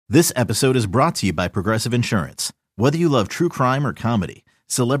This episode is brought to you by Progressive Insurance. Whether you love true crime or comedy,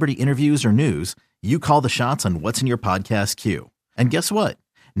 celebrity interviews or news, you call the shots on what's in your podcast queue. And guess what?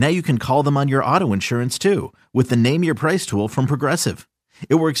 Now you can call them on your auto insurance too with the Name Your Price tool from Progressive.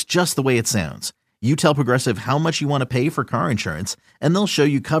 It works just the way it sounds. You tell Progressive how much you want to pay for car insurance, and they'll show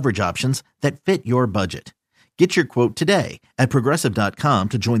you coverage options that fit your budget. Get your quote today at Progressive.com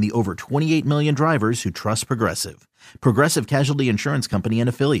to join the over 28 million drivers who trust Progressive. Progressive Casualty Insurance Company and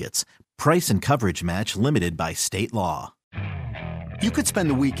Affiliates. Price and coverage match limited by state law. You could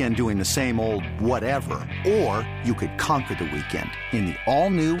spend the weekend doing the same old whatever, or you could conquer the weekend in the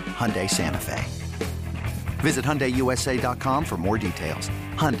all-new Hyundai Santa Fe. Visit HyundaiUSA.com for more details.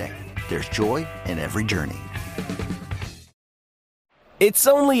 Hyundai, there's joy in every journey. It's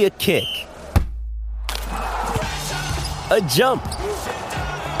only a kick, a jump,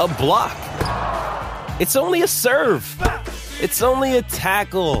 a block. It's only a serve. It's only a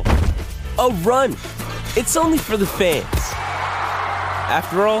tackle, a run. It's only for the fans.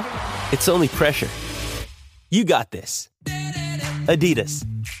 After all, it's only pressure. You got this. Adidas.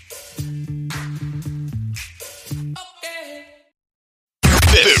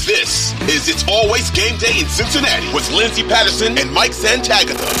 This is It's Always Game Day in Cincinnati with Lindsey Patterson and Mike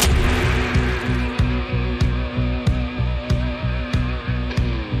Santagata.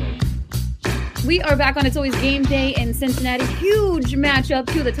 We are back on It's Always Game Day in Cincinnati. Huge matchup,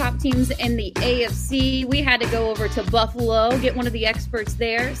 two of the top teams in the AFC. We had to go over to Buffalo, get one of the experts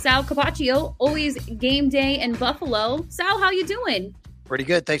there. Sal Capaccio, Always Game Day in Buffalo. Sal, how you doing? Pretty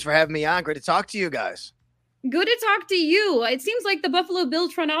good. Thanks for having me on. Great to talk to you guys. Good to talk to you. It seems like the Buffalo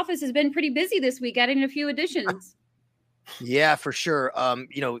Bills front office has been pretty busy this week, adding a few additions. Yeah, for sure.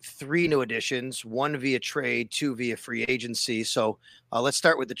 3 new additions, 1 via trade, 2 via free agency. So let's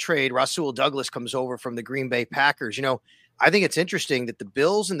start with the trade. Rasul Douglas comes over from the Green Bay Packers. I think it's interesting that the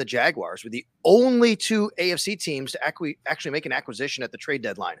Bills and the Jaguars were the only 2 AFC teams to actually make an acquisition at the trade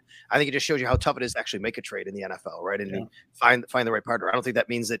deadline. I think it just shows you how tough it is to actually make a trade in the NFL, right? And find the right partner. I don't think that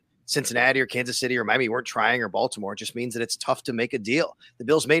means that Cincinnati or Kansas City or Miami weren't trying, or Baltimore. It just means that it's tough to make a deal. The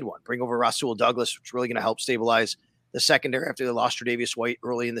Bills made one. Bring over Rasul Douglas, which is really going to help stabilize the secondary after they lost Tre'Davious White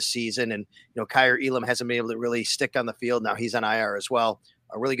early in the season. And, Kyer Elam hasn't been able to really stick on the field. Now he's on IR as well.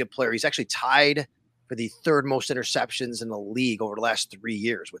 A really good player. He's actually tied for the 3rd most interceptions in the league over the last 3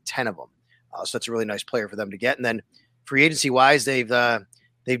 years with 10 of them. So that's a really nice player for them to get. And then free agency wise, they've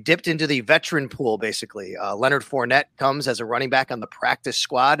dipped into the veteran pool, basically. Leonard Fournette comes as a running back on the practice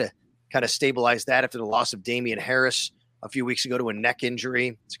squad to kind of stabilize that after the loss of Damian Harris a few weeks ago to a neck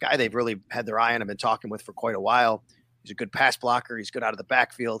injury. It's a guy they've really had their eye on and been talking with for quite a while. He's a good pass blocker. He's good out of the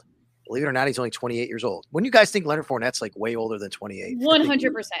backfield. Believe it or not, he's only 28 years old. Wouldn't you guys think Leonard Fournette's like way older than 28?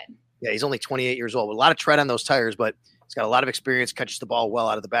 100%. Yeah, he's only 28 years old with a lot of tread on those tires, but he's got a lot of experience, catches the ball well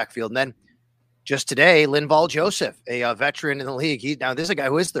out of the backfield. And then just today, Linval Joseph, a veteran in the league. This is a guy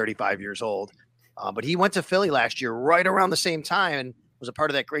who is 35 years old, but he went to Philly last year right around the same time and was a part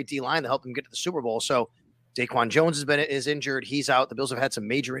of that great D-line that helped him get to the Super Bowl. So Daquan Jones is injured. He's out. The Bills have had some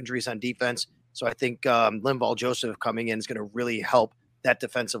major injuries on defense. So I think Linval Joseph coming in is going to really help that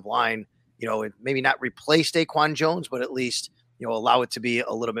defensive line, maybe not replace Daquan Jones, but at least, allow it to be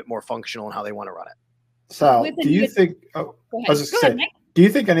a little bit more functional in how they want to run it. So do you think, do you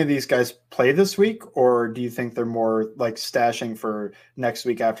think any of these guys play this week, or do you think they're more like stashing for next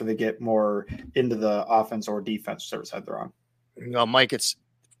week after they get more into the offense or defense, whichever side they're on? No, Mike, it's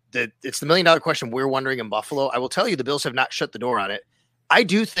the $1 million question we're wondering in Buffalo. I will tell you, the Bills have not shut the door on it. I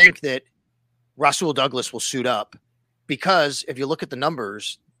do think that Rasul Douglas will suit up because if you look at the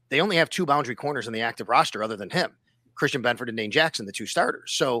numbers, they only have 2 boundary corners in the active roster other than him, Christian Benford and Dane Jackson, the 2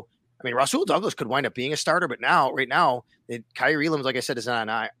 starters. So, Rasul Douglas could wind up being a starter, but right now, Kyer Elam, like I said, is on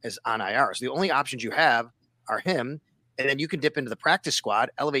IR. So the only options you have are him, and then you can dip into the practice squad,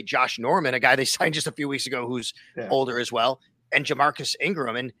 elevate Josh Norman, a guy they signed just a few weeks ago who's older as well, and Jamarcus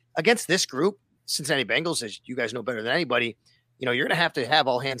Ingram. And against this group, Cincinnati Bengals, as you guys know better than anybody, you're going to have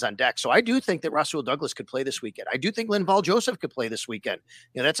all hands on deck. So I do think that Rasul Douglas could play this weekend. I do think Linval Joseph could play this weekend.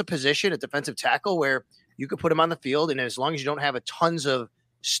 That's a position at defensive tackle where you could put him on the field. And as long as you don't have a tons of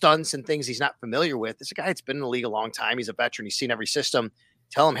stunts and things he's not familiar with, this is a guy that's been in the league a long time. He's a veteran. He's seen every system.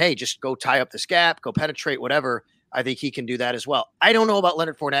 Tell him, hey, just go tie up this gap, go penetrate, whatever. I think he can do that as well. I don't know about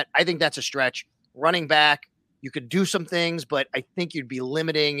Leonard Fournette. I think that's a stretch. Running back, you could do some things, but I think you'd be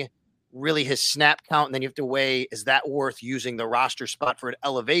limiting really his snap count. And then you have to weigh, is that worth using the roster spot for an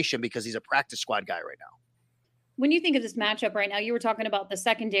elevation because he's a practice squad guy right now? When you think of this matchup right now, you were talking about the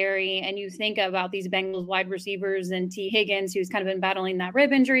secondary, and you think about these Bengals wide receivers and T. Higgins, who's kind of been battling that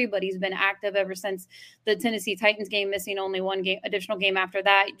rib injury, but he's been active ever since the Tennessee Titans game, missing only one additional game after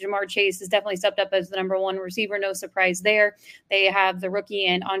that. Jamar Chase has definitely stepped up as the number one receiver. No surprise there. They have the rookie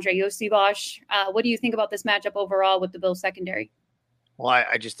and Andre Yosibosh. What do you think about this matchup overall with the Bills secondary? Well,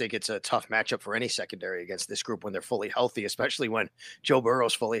 I just think it's a tough matchup for any secondary against this group when they're fully healthy, especially when Joe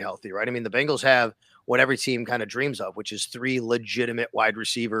Burrow's fully healthy, right? I mean, the Bengals have what every team kind of dreams of, which is 3 legitimate wide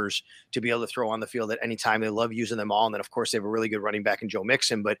receivers to be able to throw on the field at any time. They love using them all. And then, of course, they have a really good running back in Joe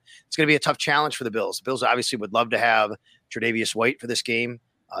Mixon, but it's going to be a tough challenge for the Bills. The Bills obviously would love to have Tre'Davious White for this game.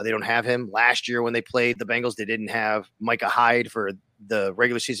 They don't have him. Last year when they played the Bengals, they didn't have Micah Hyde for the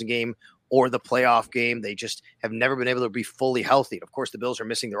regular season game or the playoff game. They just have never been able to be fully healthy. And of course, the Bills are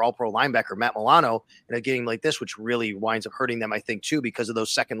missing their all-pro linebacker, Matt Milano, in a game like this, which really winds up hurting them, I think, too, because of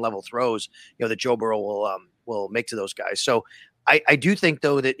those second-level throws, that Joe Burrow will make to those guys. So I do think,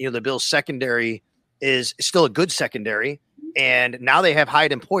 though, that, the Bills' secondary is still a good secondary. And now they have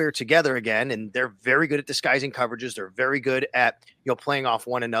Hyde and Poyer together again, and they're very good at disguising coverages. They're very good at, playing off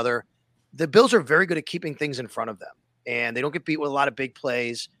one another. The Bills are very good at keeping things in front of them, and they don't get beat with a lot of big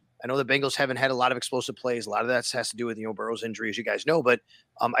plays. I know the Bengals haven't had a lot of explosive plays. A lot of that has to do with, Burrow's injury, as you guys know, but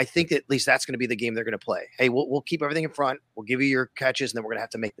I think at least that's going to be the game they're going to play. Hey, we'll keep everything in front. We'll give you your catches, and then we're going to have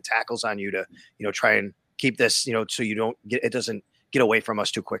to make the tackles on you to, try and keep this, so it doesn't get away from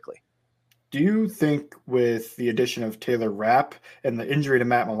us too quickly. Do you think with the addition of Taylor Rapp and the injury to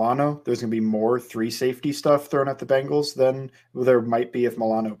Matt Milano, there's going to be more 3 safety stuff thrown at the Bengals than there might be if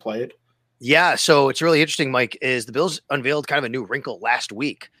Milano played? Yeah, so it's really interesting, Mike, is the Bills unveiled kind of a new wrinkle last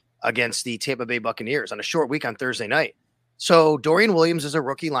week against the Tampa Bay Buccaneers on a short week on Thursday night. So Dorian Williams is a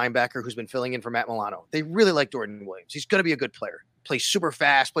rookie linebacker who's been filling in for Matt Milano. They really like Dorian Williams. He's going to be a good player. Plays super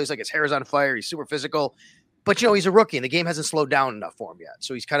fast, plays like his hair is on fire. He's super physical. But, he's a rookie, and the game hasn't slowed down enough for him yet.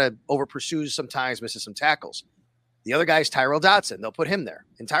 So he's kind of over pursues sometimes, misses some tackles. The other guy is Tyrell Dodson. They'll put him there.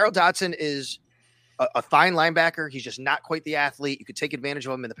 And Tyrell Dodson is a fine linebacker. He's just not quite the athlete. You could take advantage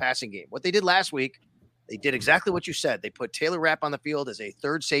of him in the passing game. What they did last week, they did exactly what you said. They put Taylor Rapp on the field as a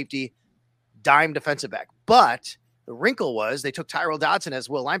third safety, dime defensive back. But the wrinkle was they took Tyrell Dodson as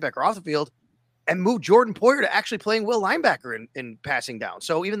will linebacker off the field and moved Jordan Poyer to actually playing will linebacker in passing down.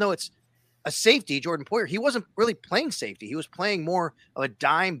 So even though it's a safety, Jordan Poyer, he wasn't really playing safety. He was playing more of a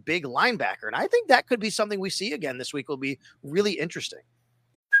dime big linebacker. And I think that could be something we see again this week. Will be really interesting.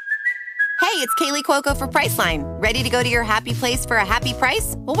 Hey, it's Kaylee Cuoco for Priceline. Ready to go to your happy place for a happy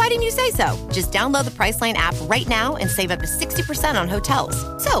price? Well, why didn't you say so? Just download the Priceline app right now and save up to 60% on hotels.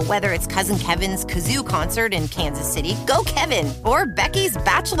 So whether it's Cousin Kevin's Kazoo Concert in Kansas City, go Kevin, or Becky's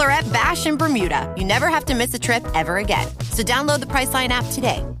Bachelorette Bash in Bermuda, you never have to miss a trip ever again. So download the Priceline app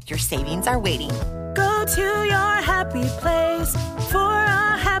today. Your savings are waiting. Go to your happy place for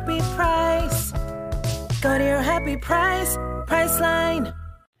a happy price. Go to your happy price, Priceline.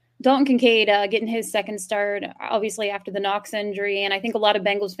 Dalton Kincaid getting his second start, obviously after the Knox injury. And I think a lot of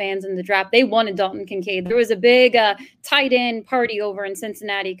Bengals fans in the draft, they wanted Dalton Kincaid. There was a big tight end party over in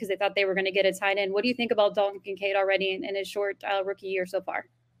Cincinnati because they thought they were going to get a tight end. What do you think about Dalton Kincaid already in his short rookie year so far?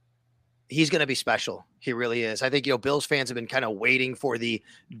 He's going to be special. He really is. I think, Bills fans have been kind of waiting for the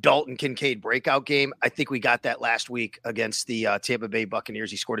Dalton Kincaid breakout game. I think we got that last week against the Tampa Bay Buccaneers.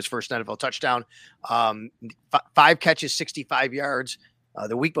 He scored his first NFL touchdown, 5 catches, 65 yards.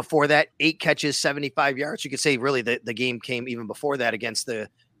 The week before that, 8 catches, 75 yards. You could say really the game came even before that against the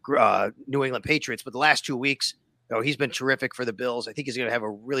New England Patriots. But the last 2 weeks, he's been terrific for the Bills. I think he's going to have a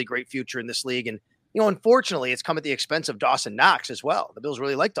really great future in this league. And, unfortunately, it's come at the expense of Dawson Knox as well. The Bills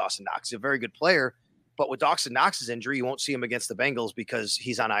really like Dawson Knox. He's a very good player. But with Dawson Knox's injury, you won't see him against the Bengals because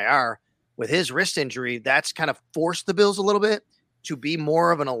he's on IR. With his wrist injury, that's kind of forced the Bills a little bit to be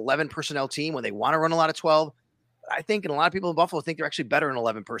more of an 11 personnel team when they want to run a lot of 12. I think, and a lot of people in Buffalo think they're actually better in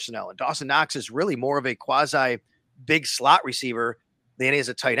 11 personnel. And Dawson Knox is really more of a quasi big slot receiver than he is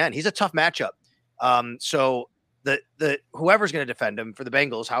a tight end. He's a tough matchup. So the whoever's going to defend him for the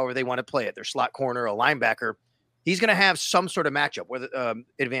Bengals, however they want to play it, their slot corner, a linebacker, he's going to have some sort of matchup, whether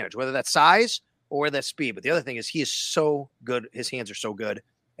advantage, whether that's size or whether that's speed. But the other thing is he is so good. His hands are so good,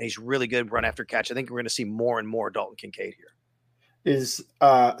 and he's really good run after catch. I think we're going to see more and more Dalton Kincaid here.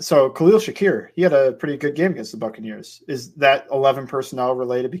 So Khalil Shakir, he had a pretty good game against the Buccaneers. Is that 11 personnel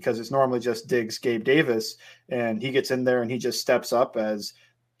related? Because it's normally just Diggs, Gabe Davis, and he gets in there and he just steps up as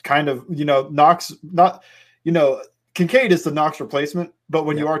kind of, Knox, Kincaid is the Knox replacement, but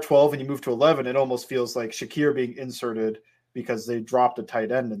when you are 12 and you move to 11, it almost feels like Shakir being inserted because they dropped a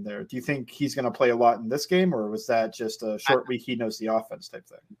tight end in there. Do you think he's going to play a lot in this game, or was that just a short week, he knows the offense type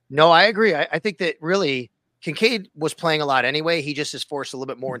thing? No, I agree. I think that really Kincaid was playing a lot anyway. He just is forced a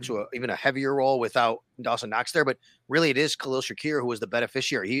little bit more into even a heavier role without Dawson Knox there. But really, it is Khalil Shakir who was the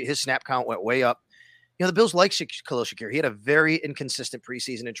beneficiary. His snap count went way up. The Bills like Khalil Shakir. He had a very inconsistent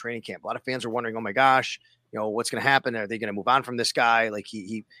preseason and training camp. A lot of fans are wondering, oh my gosh, what's going to happen? Are they going to move on from this guy? Like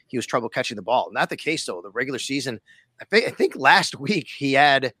he was trouble catching the ball. Not the case though. The regular season, I think last week he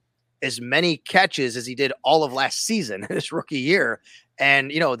had as many catches as he did all of last season, his rookie year.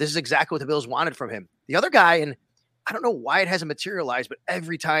 And, this is exactly what the Bills wanted from him. The other guy, and I don't know why it hasn't materialized, but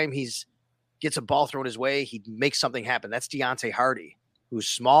every time gets a ball thrown his way, he makes something happen. That's Deontay Hardy, who's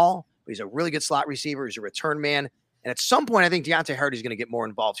small, but he's a really good slot receiver. He's a return man. And at some point, I think Deontay Hardy is going to get more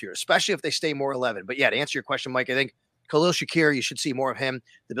involved here, especially if they stay more 11. But yeah, to answer your question, Mike, I think Khalil Shakir, you should see more of him.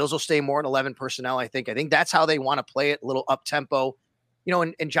 The Bills will stay more in 11 personnel, I think. I think that's how they want to play it, a little up-tempo.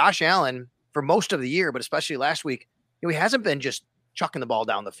 And Josh Allen, for most of the year, but especially last week, he hasn't been just chucking the ball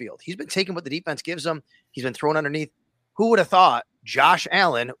down the field. He's been taking what the defense gives him. He's been thrown underneath. Who would have thought Josh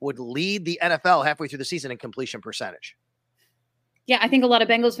Allen would lead the NFL halfway through the season in completion percentage? Yeah, I think a lot of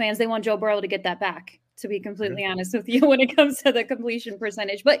Bengals fans, they want Joe Burrow to get that back, to be completely honest with you, when it comes to the completion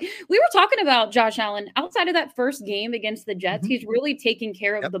percentage. But we were talking about Josh Allen. Outside of that first game against the Jets, he's really taking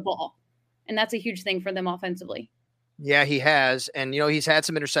care of the ball. And that's a huge thing for them offensively. Yeah, he has. And, he's had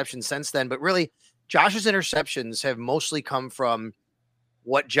some interceptions since then. But really, Josh's interceptions have mostly come from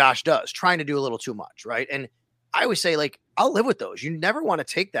what Josh does, trying to do a little too much, right? And I always say, I'll live with those. You never want to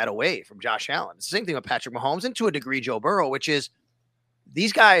take that away from Josh Allen. It's the same thing with Patrick Mahomes and to a degree Joe Burrow, which is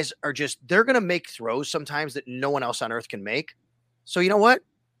these guys are they're going to make throws sometimes that no one else on earth can make. So you know what?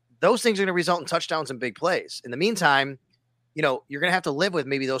 Those things are going to result in touchdowns and big plays. In the meantime, you're going to have to live with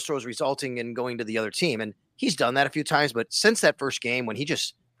maybe those throws resulting in going to the other team. And he's done that a few times, but since that first game when he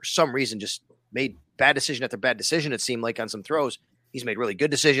just, for some reason, just made bad decision after bad decision, it seemed like on some throws, he's made really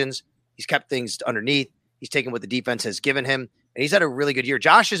good decisions. He's kept things underneath. He's taken what the defense has given him, and he's had a really good year.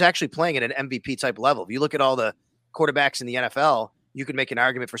 Josh is actually playing at an MVP type level. If you look at all the quarterbacks in the NFL, you could make an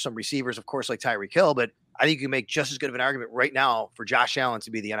argument for some receivers, of course, like Tyreek Hill, but I think you can make just as good of an argument right now for Josh Allen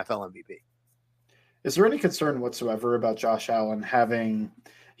to be the NFL MVP. Is there any concern whatsoever about Josh Allen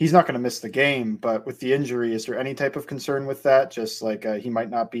he's not going to miss the game, but with the injury, is there any type of concern with that? Just like he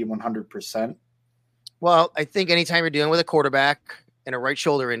might not be 100%? Well, I think anytime you're dealing with a quarterback and a right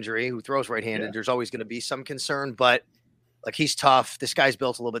shoulder injury who throws right-handed, there's always going to be some concern, but he's tough. This guy's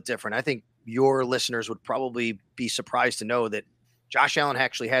built a little bit different. I think your listeners would probably be surprised to know that Josh Allen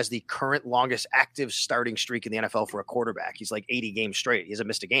actually has the current longest active starting streak in the NFL for a quarterback. He's 80 games straight. He hasn't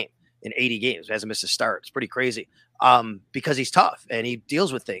missed a game in 80 games. He hasn't missed a start. It's pretty crazy because he's tough and he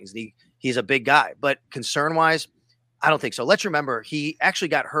deals with things. He's a big guy, but concern-wise, I don't think so. Let's remember, he actually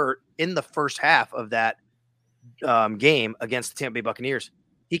got hurt in the first half of that game against the Tampa Bay Buccaneers.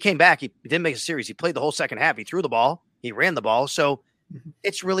 He came back. He didn't make a series. He played the whole second half. He threw the ball. He ran the ball. So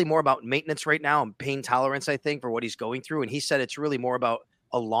it's really more about maintenance right now and pain tolerance, I think, for what he's going through. And he said it's really more about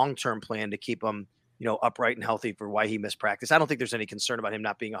a long-term plan to keep him, upright and healthy for why he missed practice. I don't think there's any concern about him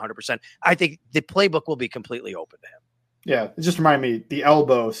not being 100%. I think the playbook will be completely open to him. Yeah, it just reminded me, the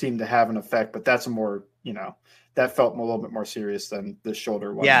elbow seemed to have an effect, but that's a more, that felt a little bit more serious than the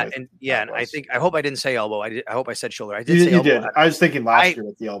shoulder one. Yeah, and I hope I didn't say elbow. I hope I said shoulder. I did say elbow. You did. I was thinking last year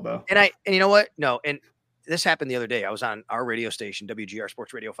with the elbow. And you know what? No, and this happened the other day. I was on our radio station, WGR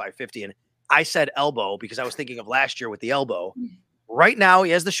Sports Radio 550, and I said elbow because I was thinking of last year with the elbow. Right now,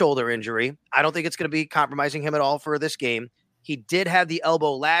 he has the shoulder injury. I don't think it's going to be compromising him at all for this game. He did have the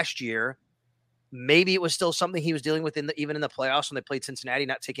elbow last year. Maybe it was still something he was dealing with even in the playoffs when they played Cincinnati,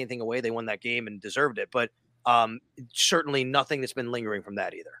 not taking anything away. They won that game and deserved it, but certainly nothing that's been lingering from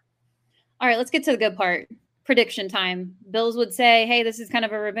that either. All right, let's get to the good part. Prediction time. Bills would say, hey, this is kind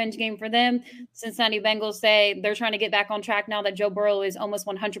of a revenge game for them. Cincinnati Bengals say they're trying to get back on track now that Joe Burrow is almost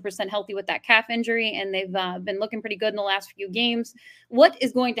 100% healthy with that calf injury, and they've been looking pretty good in the last few games. What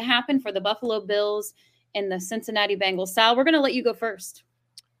is going to happen for the Buffalo Bills and the Cincinnati Bengals? Sal, we're going to let you go first.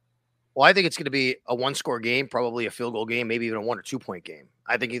 Well, I think it's going to be a one-score game, probably a field goal game, maybe even a 1 or 2 point game.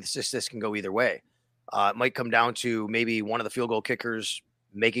 I think this can go either way. It might come down to maybe one of the field goal kickers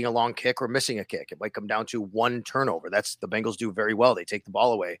making a long kick or missing a kick. It might come down to one turnover. That's the Bengals do very well. They take the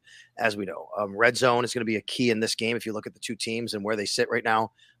ball away, as we know. Red zone is going to be a key in this game if you look at the two teams and where they sit right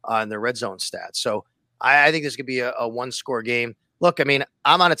now in their red zone stats. So I think this could be a one-score game. Look, I mean,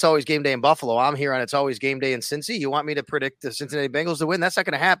 I'm on It's Always Game Day in Buffalo. I'm here on It's Always Game Day in Cincy. You want me to predict the Cincinnati Bengals to win? That's not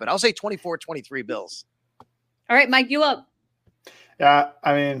going to happen. I'll say 24-23 Bills. All right, Mike, you up. Yeah,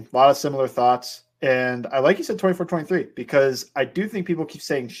 I mean, a lot of similar thoughts. And I like you said 24-23 because I do think people keep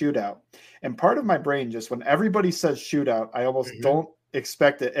saying shootout. And part of my brain, just when everybody says shootout, I almost don't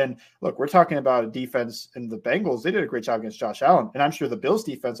expect it. And look, we're talking about a defense in the Bengals. They did a great job against Josh Allen. And I'm sure the Bills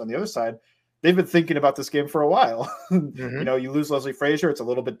defense on the other side, they've been thinking about this game for a while. You know, you lose Leslie Frazier. It's a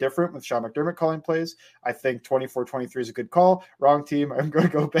little bit different with Sean McDermott calling plays. I think 24-23 is a good call. Wrong team. I'm going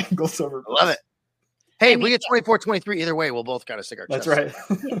to go Bengals over Bills. Love it. Hey, if we get 24-23 either way, we'll both kind of stick our chest. That's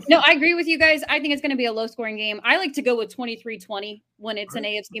right. No, I agree with you guys. I think it's going to be a low-scoring game. I like to go with 23-20 when it's an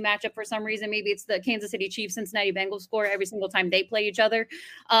AFC matchup for some reason. Maybe it's the Kansas City Chiefs, Cincinnati Bengals score every single time they play each other.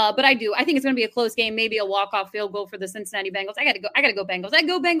 But I think it's going to be a close game, maybe a walk-off field goal for the Cincinnati Bengals. I got to go Bengals. I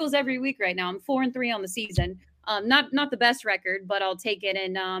go Bengals every week right now. I'm 4-3 on the season. Not the best record, but I'll take it.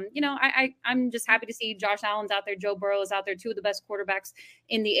 And, I'm just happy to see Josh Allen's out there. Joe Burrow is out there, two of the best quarterbacks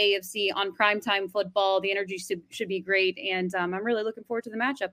in the AFC on primetime football. The energy should be great. And I'm really looking forward to the matchup.